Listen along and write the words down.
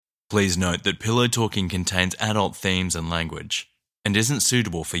Please note that Pillow Talking contains adult themes and language and isn't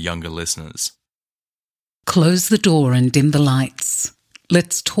suitable for younger listeners. Close the door and dim the lights.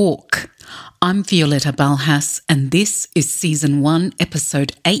 Let's talk. I'm Violetta Balhas, and this is Season 1,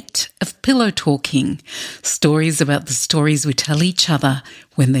 Episode 8 of Pillow Talking, stories about the stories we tell each other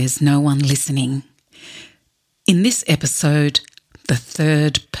when there's no one listening. In this episode, the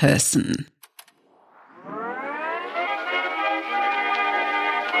third person.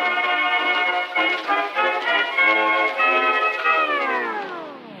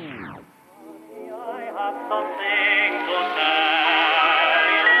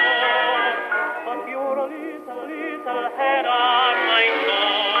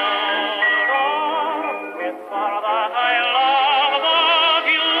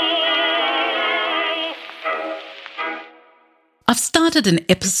 I've started an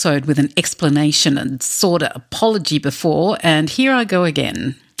episode with an explanation and sort of apology before, and here I go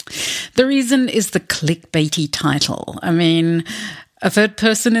again. The reason is the clickbaity title. I mean, a third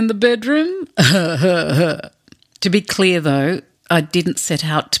person in the bedroom? To be clear though, I didn't set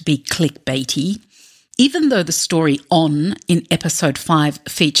out to be clickbaity. Even though the story On in episode 5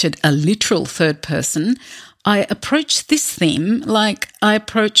 featured a literal third person, I approach this theme like I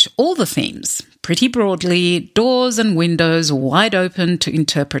approach all the themes, pretty broadly, doors and windows wide open to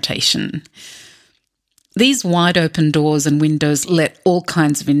interpretation. These wide open doors and windows let all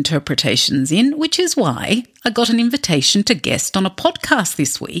kinds of interpretations in, which is why I got an invitation to guest on a podcast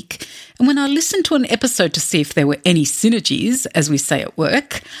this week. And when I listened to an episode to see if there were any synergies, as we say at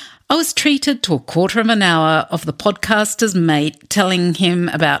work, I was treated to a quarter of an hour of the podcaster's mate telling him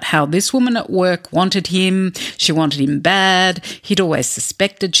about how this woman at work wanted him. She wanted him bad. He'd always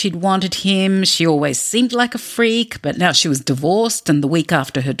suspected she'd wanted him. She always seemed like a freak, but now she was divorced, and the week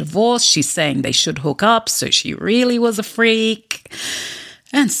after her divorce, she's saying they should hook up, so she really was a freak,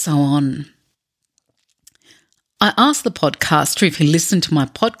 and so on. I asked the podcaster if he listened to my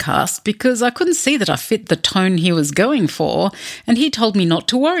podcast because I couldn't see that I fit the tone he was going for, and he told me not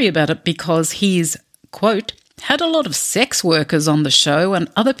to worry about it because he's, quote, had a lot of sex workers on the show and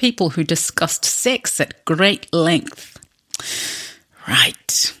other people who discussed sex at great length.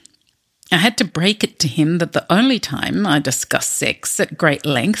 Right. I had to break it to him that the only time I discuss sex at great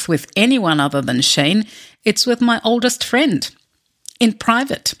length with anyone other than Shane, it's with my oldest friend, in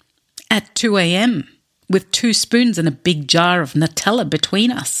private, at 2 a.m, with 2 spoons and a big jar of Nutella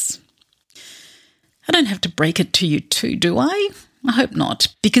between us. I don't have to break it to you too, do I? I hope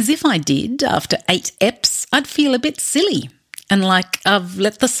not, because if I did, after 8 eps, I'd feel a bit silly and like I've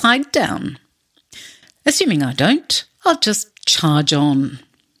let the side down. Assuming I don't, I'll just charge on.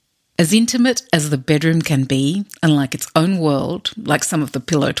 As intimate as the bedroom can be, and like its own world, like some of the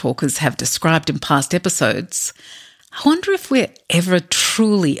pillow talkers have described in past episodes, I wonder if we're ever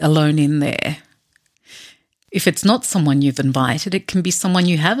truly alone in there. If it's not someone you've invited, it can be someone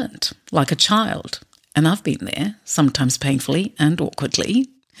you haven't, like a child. And I've been there, sometimes painfully and awkwardly.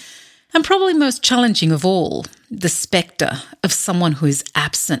 And probably most challenging of all, the spectre of someone who is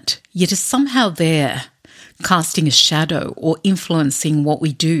absent, yet is somehow there, casting a shadow or influencing what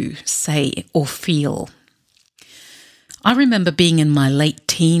we do, say, or feel. I remember being in my late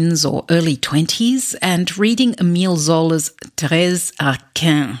teens or early 20s and reading Émile Zola's Thérèse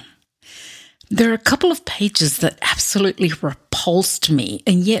Raquin. There are a couple of pages that absolutely repulsed me,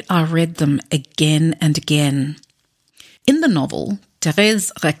 and yet I read them again and again. In the novel,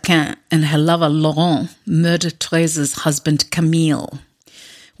 Thérèse Raquin and her lover Laurent murder Thérèse's husband Camille.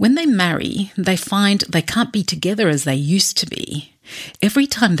 When they marry, they find they can't be together as they used to be. Every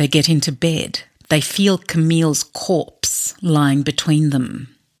time they get into bed, they feel Camille's corpse lying between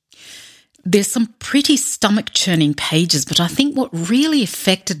them. There's some pretty stomach-churning pages, but I think what really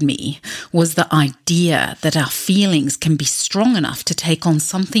affected me was the idea that our feelings can be strong enough to take on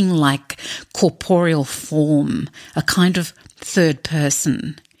something like corporeal form, a kind of third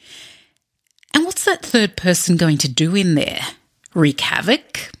person. And what's that third person going to do in there? Wreak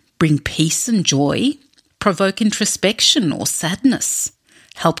havoc? Bring peace and joy? Provoke introspection or sadness?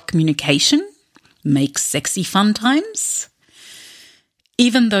 Help communication? Make sexy fun times?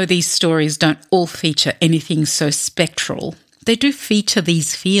 Even though these stories don't all feature anything so spectral, they do feature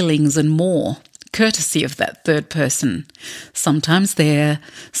these feelings and more, courtesy of that third person. Sometimes there,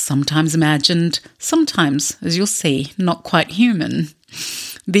 sometimes imagined, sometimes, as you'll see, not quite human.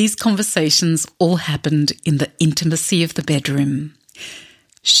 These conversations all happened in the intimacy of the bedroom.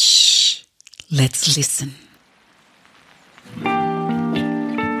 Shh, let's listen.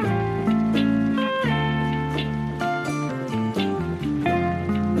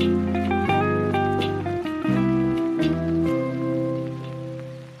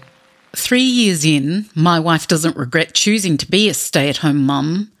 3 years in, my wife doesn't regret choosing to be a stay-at-home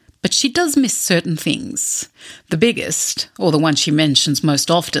mum, but she does miss certain things. The biggest, or the one she mentions most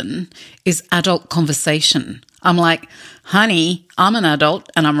often, is adult conversation. I'm like, honey, I'm an adult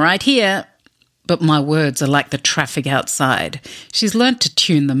and I'm right here. But my words are like the traffic outside. She's learnt to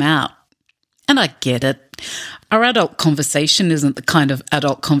tune them out. And I get it. Our adult conversation isn't the kind of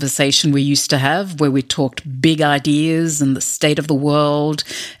adult conversation we used to have, where we talked big ideas and the state of the world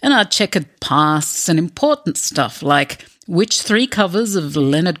and our checkered pasts and important stuff like which 3 covers of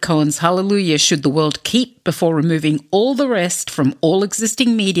Leonard Cohen's Hallelujah should the world keep before removing all the rest from all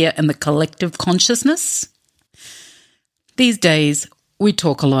existing media and the collective consciousness? These days, we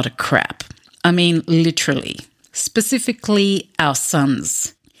talk a lot of crap. I mean, literally. Specifically, our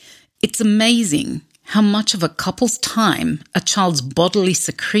sons. It's amazing how much of a couple's time a child's bodily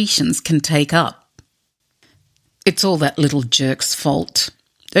secretions can take up. It's all that little jerk's fault.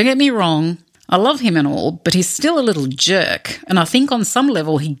 Don't get me wrong, I love him and all, but he's still a little jerk, and I think on some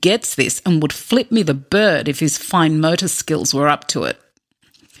level he gets this and would flip me the bird if his fine motor skills were up to it.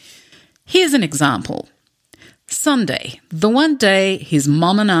 Here's an example. Sunday, the one day his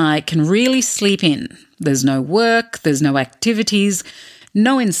mum and I can really sleep in. There's no work, there's no activities,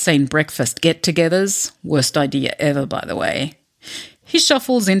 no insane breakfast get-togethers. Worst idea ever, by the way. He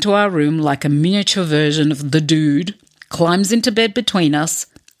shuffles into our room like a miniature version of the Dude, climbs into bed between us,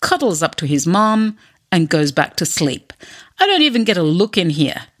 cuddles up to his mum, and goes back to sleep. I don't even get a look in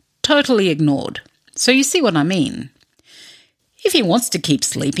here. Totally ignored. So you see what I mean. If he wants to keep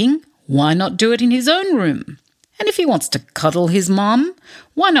sleeping, why not do it in his own room? And if he wants to cuddle his mum,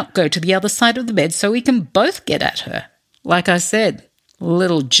 why not go to the other side of the bed so we can both get at her? Like I said,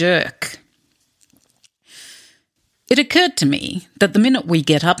 little jerk. It occurred to me that the minute we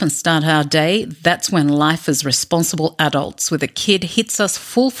get up and start our day, that's when life as responsible adults with a kid hits us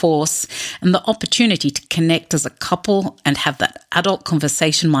full force, and the opportunity to connect as a couple and have that adult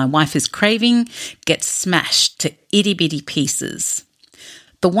conversation my wife is craving gets smashed to itty-bitty pieces.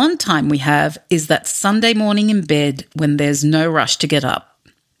 The one time we have is that Sunday morning in bed when there's no rush to get up.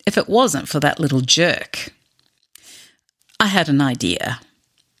 If it wasn't for that little jerk. I had an idea.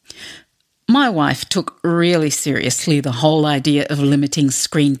 My wife took really seriously the whole idea of limiting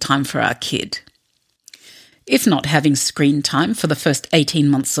screen time for our kid. If not having screen time for the first 18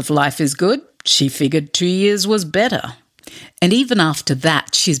 months of life is good, she figured 2 years was better. And even after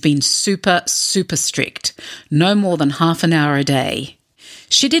that, she's been super, super strict. No more than half an hour a day.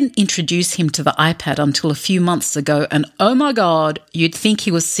 She didn't introduce him to the iPad until a few months ago, and oh my God, you'd think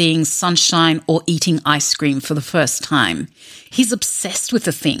he was seeing sunshine or eating ice cream for the first time. He's obsessed with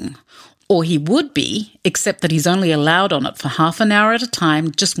the thing. Or he would be, except that he's only allowed on it for half an hour at a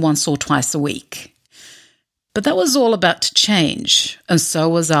time, just once or twice a week. But that was all about to change, and so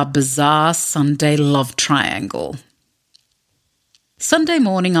was our bizarre Sunday love triangle. Sunday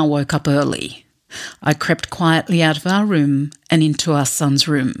morning I woke up early. I crept quietly out of our room and into our son's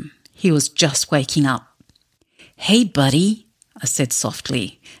room. He was just waking up. "Hey, buddy," I said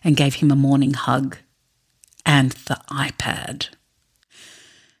softly and gave him a morning hug. And the iPad.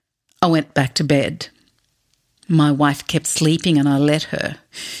 I went back to bed. My wife kept sleeping and I let her.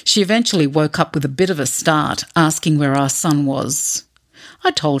 She eventually woke up with a bit of a start, asking where our son was. I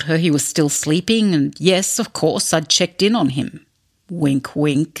told her he was still sleeping and yes, of course, I'd checked in on him. Wink,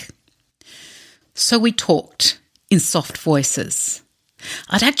 wink. So we talked in soft voices.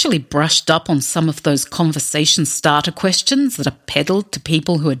 I'd actually brushed up on some of those conversation starter questions that are peddled to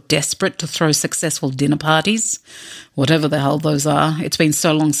people who are desperate to throw successful dinner parties. Whatever the hell those are. It's been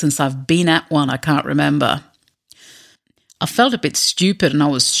so long since I've been at one, I can't remember. I felt a bit stupid and I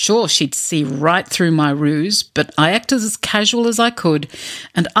was sure she'd see right through my ruse, but I acted as casual as I could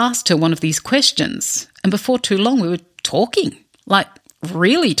and asked her one of these questions. And before too long we were talking, like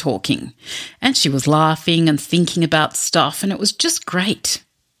really talking. And she was laughing and thinking about stuff and it was just great.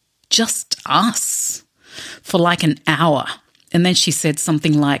 Just us. For like an hour. And then she said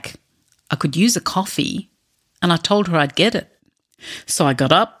something like, "I could use a coffee." And I told her I'd get it. So I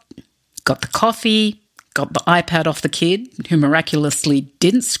got up, got the coffee, got the iPad off the kid, who miraculously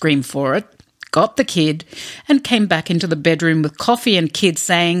didn't scream for it, got the kid, and came back into the bedroom with coffee and kid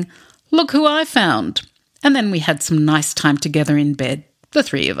saying, "Look who I found." And then we had some nice time together in bed, the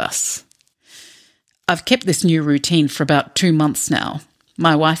three of us. I've kept this new routine for about 2 months now.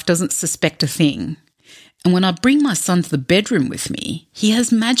 My wife doesn't suspect a thing. And when I bring my son to the bedroom with me, he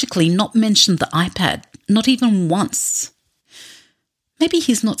has magically not mentioned the iPad, not even once. Maybe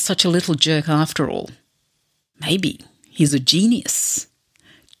he's not such a little jerk after all. Maybe he's a genius,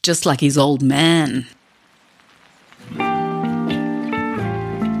 just like his old man.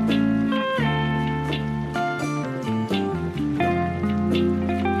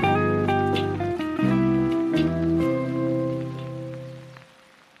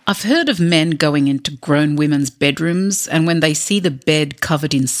 I've heard of men going into grown women's bedrooms and when they see the bed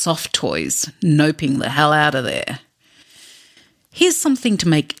covered in soft toys, noping the hell out of there. Here's something to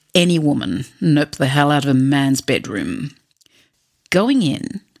make any woman nope the hell out of a man's bedroom. Going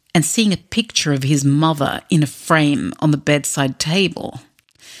in and seeing a picture of his mother in a frame on the bedside table.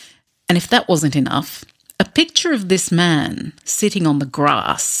 And if that wasn't enough, a picture of this man sitting on the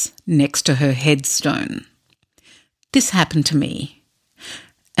grass next to her headstone. This happened to me.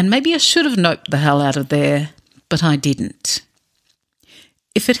 And maybe I should have noped the hell out of there, but I didn't.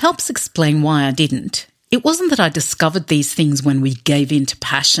 If it helps explain why I didn't, it wasn't that I discovered these things when we gave in to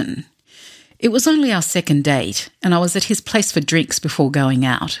passion. It was only our second date, and I was at his place for drinks before going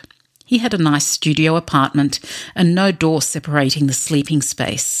out. He had a nice studio apartment and no door separating the sleeping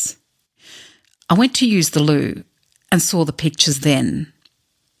space. I went to use the loo and saw the pictures then.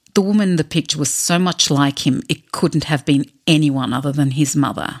 The woman in the picture was so much like him, it couldn't have been anyone other than his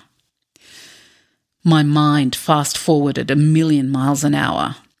mother. My mind fast-forwarded 1,000,000 miles an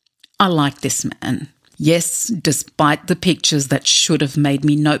hour. I like this man. Yes, despite the pictures that should have made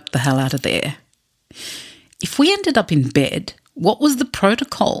me nope the hell out of there. If we ended up in bed, what was the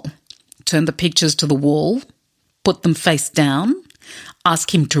protocol? Turn the pictures to the wall? Put them face down?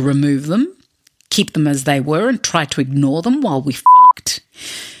 Ask him to remove them? Keep them as they were and try to ignore them while we fucked?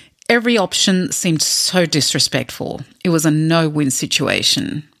 Every option seemed so disrespectful. It was a no-win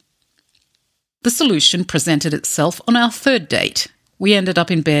situation. The solution presented itself on our third date. We ended up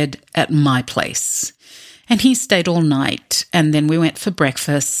in bed at my place. And he stayed all night, and then we went for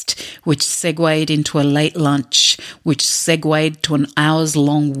breakfast, which segued into a late lunch, which segued to an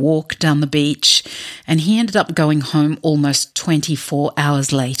hours-long walk down the beach, and he ended up going home almost 24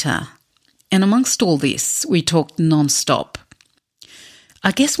 hours later. And amongst all this, we talked non-stop.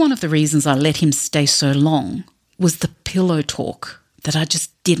 I guess one of the reasons I let him stay so long was the pillow talk that I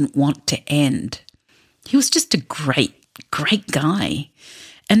just didn't want to end. He was just a great guy.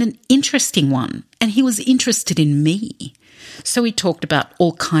 And an interesting one, and he was interested in me. So we talked about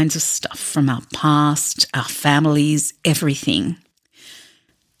all kinds of stuff from our past, our families, everything.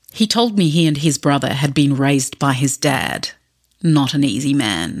 He told me he and his brother had been raised by his dad. Not an easy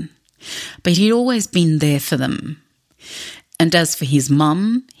man. But he'd always been there for them. And as for his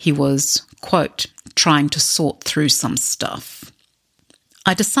mum, he was, quote, trying to sort through some stuff.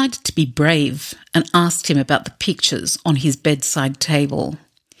 I decided to be brave and asked him about the pictures on his bedside table.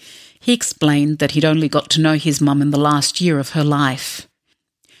 He explained that he'd only got to know his mum in the last year of her life.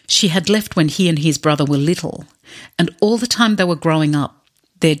 She had left when he and his brother were little, and all the time they were growing up,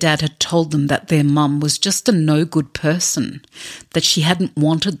 their dad had told them that their mum was just a no-good person, that she hadn't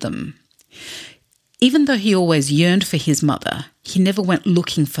wanted them. Even though he always yearned for his mother, he never went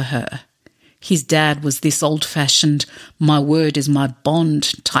looking for her. His dad was this old-fashioned, my word is my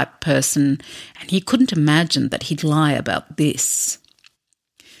bond type person, and he couldn't imagine that he'd lie about this.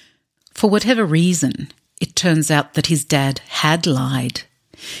 For whatever reason, it turns out that his dad had lied.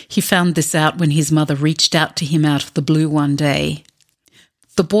 He found this out when his mother reached out to him out of the blue one day.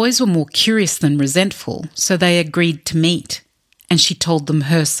 The boys were more curious than resentful, so they agreed to meet, and she told them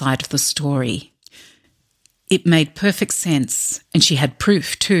her side of the story. It made perfect sense, and she had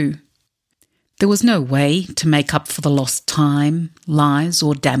proof too. There was no way to make up for the lost time, lies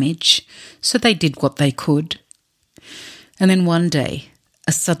or damage, so they did what they could. And then one day,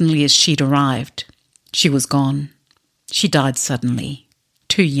 as suddenly as she'd arrived, she was gone. She died suddenly,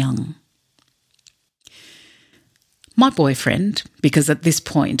 too young. My boyfriend, because at this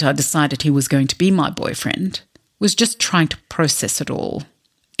point I decided he was going to be my boyfriend, was just trying to process it all.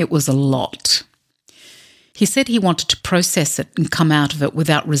 It was a lot. He said he wanted to process it and come out of it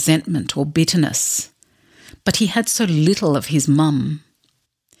without resentment or bitterness. But he had so little of his mum.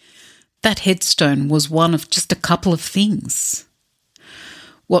 That headstone was one of just a couple of things.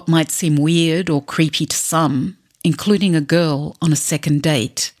 What might seem weird or creepy to some, including a girl on a second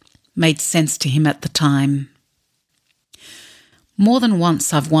date, made sense to him at the time. More than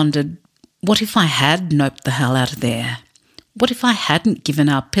once I've wondered, what if I had noped the hell out of there? What if I hadn't given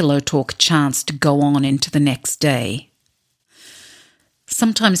our pillow talk a chance to go on into the next day?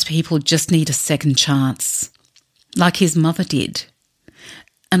 Sometimes people just need a second chance, like his mother did.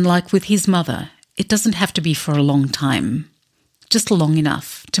 And like with his mother, it doesn't have to be for a long time. Just long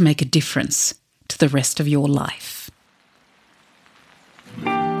enough to make a difference to the rest of your life.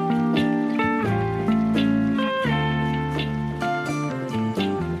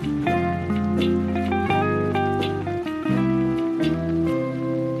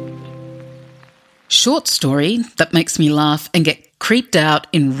 Short story that makes me laugh and get creeped out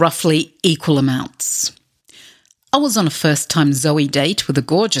in roughly equal amounts. I was on a first-time Zoe date with a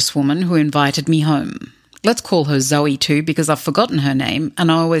gorgeous woman who invited me home. Let's call her Zoe too, because I've forgotten her name, and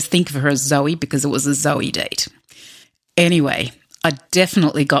I always think of her as Zoe because it was a Zoe date. Anyway, I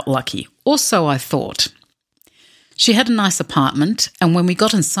definitely got lucky, or so I thought. She had a nice apartment, and when we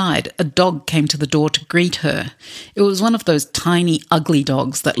got inside, a dog came to the door to greet her. It was one of those tiny, ugly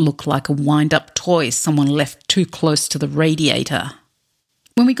dogs that look like a wind-up toy someone left too close to the radiator.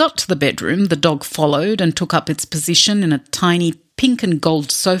 When we got to the bedroom, the dog followed and took up its position in a tiny pink and gold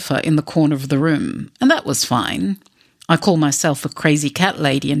sofa in the corner of the room, and that was fine. I call myself a crazy cat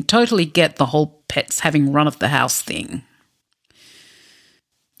lady and totally get the whole pets having run of the house thing.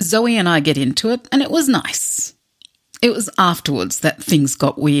 Zoe and I get into it, and it was nice. It was afterwards that things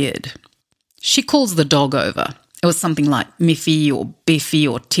got weird. She calls the dog over. It was something like Miffy or Biffy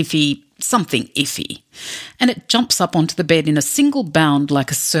or Tiffy, something iffy. And it jumps up onto the bed in a single bound like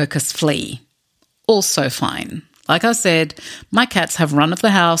a circus flea. Also fine. Like I said, my cats have run of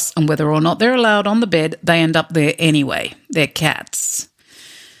the house, and whether or not they're allowed on the bed, they end up there anyway. They're cats.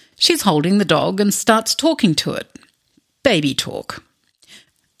 She's holding the dog and starts talking to it. Baby talk.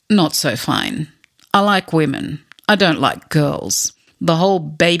 Not so fine. I like women. I don't like girls. The whole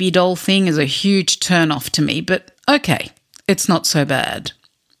baby doll thing is a huge turn-off to me, but okay, it's not so bad.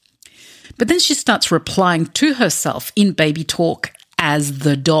 But then she starts replying to herself in baby talk as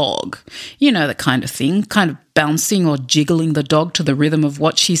the dog. You know, the kind of thing, kind of bouncing or jiggling the dog to the rhythm of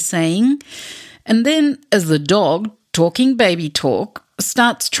what she's saying. And then as the dog, talking baby talk,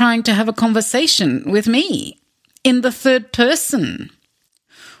 starts trying to have a conversation with me in the third person.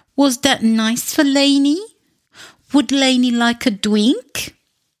 Was that nice for Lainey? Would Lainey like a drink?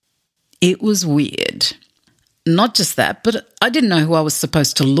 It was weird. Not just that, but I didn't know who I was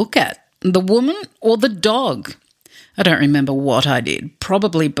supposed to look at, the woman or the dog. I don't remember what I did,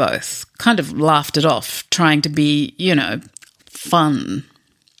 probably both. Kind of laughed it off, trying to be, fun.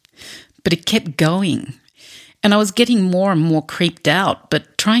 But it kept going, and I was getting more and more creeped out,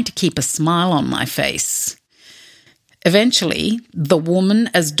 but trying to keep a smile on my face. Eventually, the woman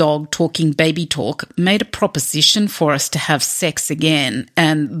as dog talking baby talk made a proposition for us to have sex again,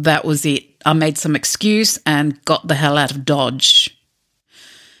 and that was it. I made some excuse and got the hell out of Dodge.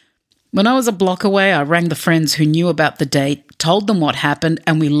 When I was a block away, I rang the friends who knew about the date, told them what happened,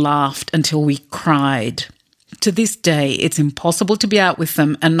 and we laughed until we cried. To this day, it's impossible to be out with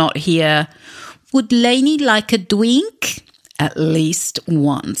them and not hear, "Would Lainey like a drink?" at least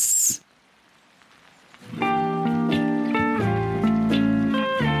once.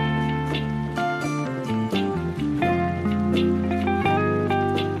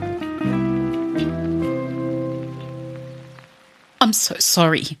 I'm so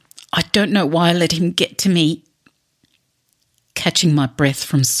sorry. I don't know why I let him get to me. Catching my breath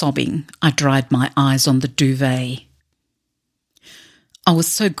from sobbing, I dried my eyes on the duvet. I was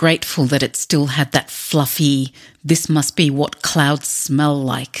so grateful that it still had that fluffy, "this must be what clouds smell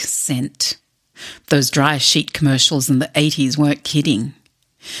like" scent. Those dryer sheet commercials in the 80s weren't kidding.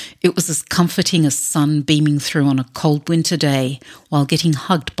 It was as comforting as sun beaming through on a cold winter day while getting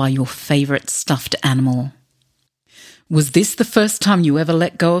hugged by your favourite stuffed animal. Was this the first time you ever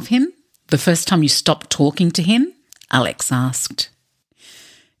let go of him? The first time you stopped talking to him? Alex asked.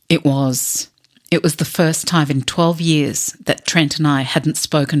 It was. It was the first time in 12 years that Trent and I hadn't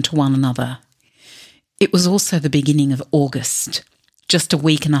spoken to one another. It was also the beginning of August, just a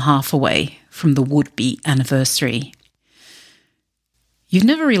week and a half away from the would-be anniversary. You've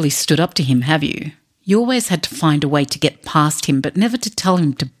never really stood up to him, have you? You always had to find a way to get past him, but never to tell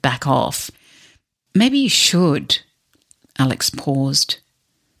him to back off. Maybe you should. Alex paused.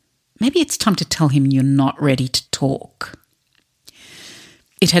 Maybe it's time to tell him you're not ready to talk.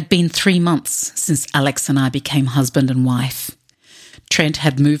 It had been 3 months since Alex and I became husband and wife. Trent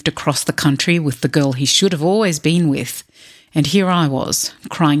had moved across the country with the girl he should have always been with, and here I was,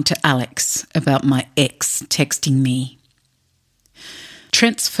 crying to Alex about my ex texting me.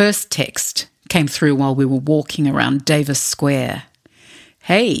 Trent's first text came through while we were walking around Davis Square.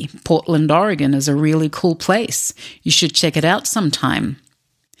 "Hey, Portland, Oregon is a really cool place. You should check it out sometime.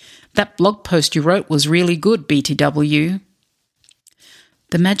 That blog post you wrote was really good, BTW."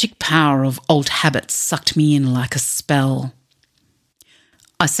 The magic power of old habits sucked me in like a spell.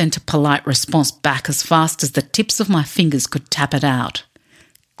 I sent a polite response back as fast as the tips of my fingers could tap it out.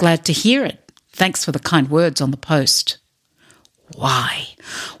 "Glad to hear it. Thanks for the kind words on the post." Why?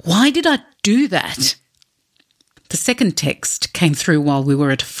 Why did I do that? The second text came through while we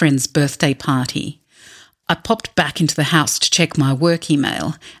were at a friend's birthday party. I popped back into the house to check my work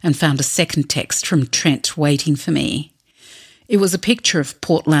email and found a second text from Trent waiting for me. It was a picture of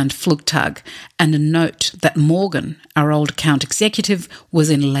Portland Flugtag and a note that Morgan, our old account executive, was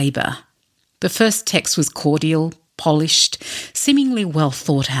in labour. The first text was cordial, polished, seemingly well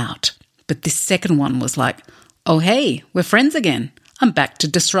thought out. But this second one was like, "Oh hey, we're friends again. I'm back to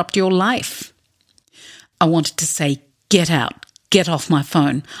disrupt your life." I wanted to say, "Get out, get off my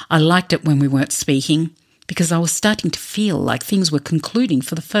phone." I liked it when we weren't speaking because I was starting to feel like things were concluding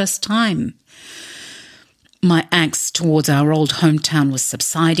for the first time. My angst towards our old hometown was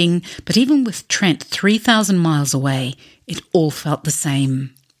subsiding, but even with Trent 3,000 miles away, it all felt the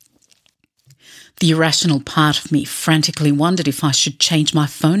same. The irrational part of me frantically wondered if I should change my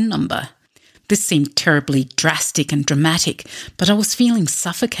phone number. This seemed terribly drastic and dramatic, but I was feeling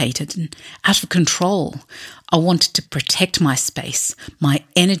suffocated and out of control. I wanted to protect my space, my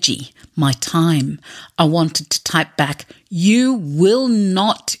energy, my time. I wanted to type back, "You will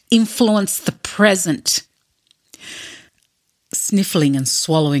not influence the present." Sniffling and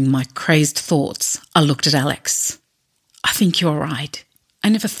swallowing my crazed thoughts, I looked at Alex. "I think you're right. I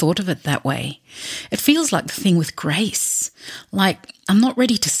never thought of it that way. It feels like the thing with Grace. Like I'm not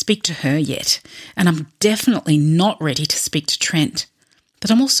ready to speak to her yet, and I'm definitely not ready to speak to Trent.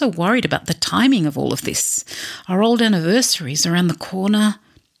 But I'm also worried about the timing of all of this. Our old anniversary's around the corner."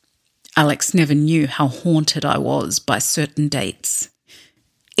 Alex never knew how haunted I was by certain dates.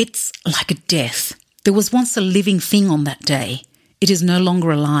 "It's like a death. There was once a living thing on that day. It is no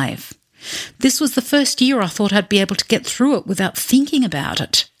longer alive. This was the first year I thought I'd be able to get through it without thinking about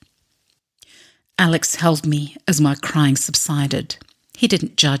it." Alex held me as my crying subsided. He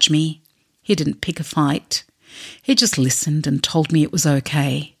didn't judge me. He didn't pick a fight. He just listened and told me it was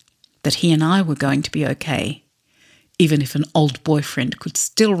okay, that he and I were going to be okay, even if an old boyfriend could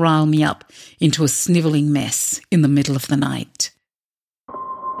still rile me up into a snivelling mess in the middle of the night.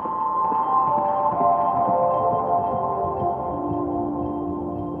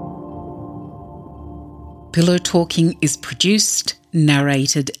 Pillow Talking is produced,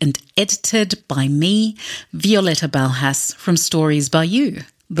 narrated and edited by me, Violetta Balhas, from Stories by You,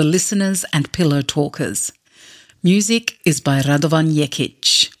 the listeners and pillow talkers. Music is by Radovan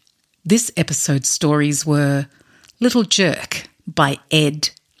Jekic. This episode's stories were Little Jerk by Ed,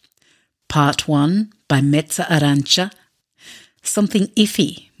 Part 1 by Metza Arancha, Something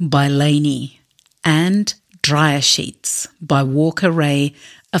Iffy by Lainey, and Dryer Sheets by Walker Ray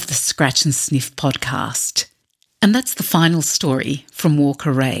of the Scratch and Sniff podcast. And that's the final story from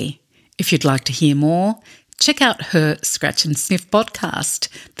Walker Ray. If you'd like to hear more, check out her Scratch and Sniff podcast.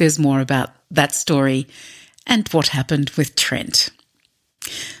 There's more about that story and what happened with Trent.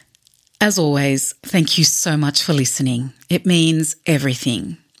 As always, thank you so much for listening. It means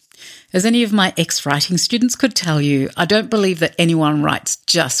everything. As any of my ex-writing students could tell you, I don't believe that anyone writes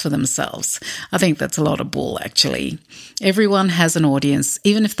just for themselves. I think that's a lot of bull, actually. Everyone has an audience,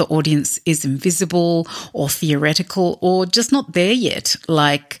 even if the audience is invisible or theoretical or just not there yet,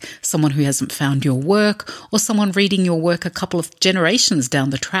 like someone who hasn't found your work or someone reading your work a couple of generations down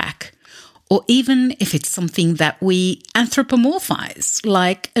the track. Or even if it's something that we anthropomorphize,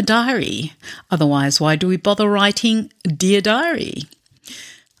 like a diary. Otherwise, why do we bother writing Dear Diary?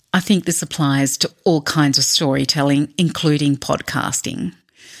 I think this applies to all kinds of storytelling, including podcasting.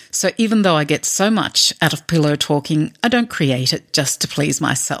 So even though I get so much out of pillow talking, I don't create it just to please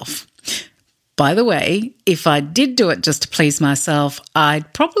myself. By the way, if I did do it just to please myself,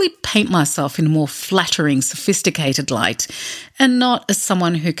 I'd probably paint myself in a more flattering, sophisticated light, and not as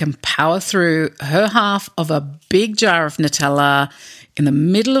someone who can power through her half of a big jar of Nutella in the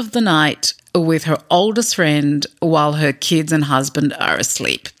middle of the night with her oldest friend while her kids and husband are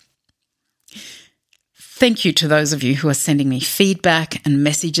asleep. Thank you to those of you who are sending me feedback and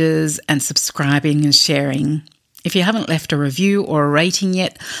messages and subscribing and sharing. If you haven't left a review or a rating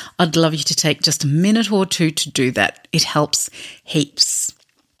yet, I'd love you to take just a minute or two to do that. It helps heaps.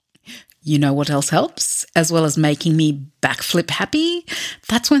 You know what else helps? As well as making me backflip happy?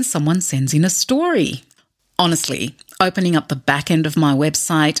 That's when someone sends in a story. Honestly, opening up the back end of my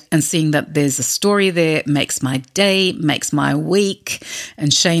website and seeing that there's a story there makes my day, makes my week.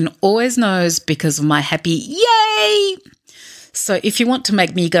 And Shane always knows because of my happy yay. So if you want to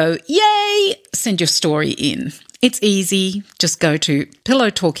make me go yay, send your story in. It's easy. Just go to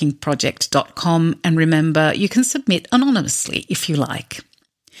pillowtalkingproject.com and remember you can submit anonymously if you like.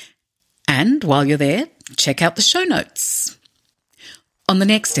 And while you're there, check out the show notes. On the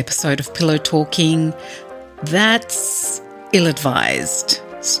next episode of Pillow Talking, that's ill-advised.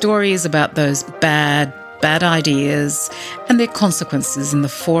 Stories about those bad ideas and their consequences in the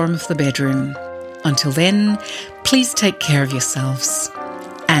forum of the bedroom. Until then, please take care of yourselves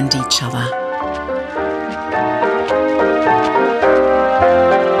and each other.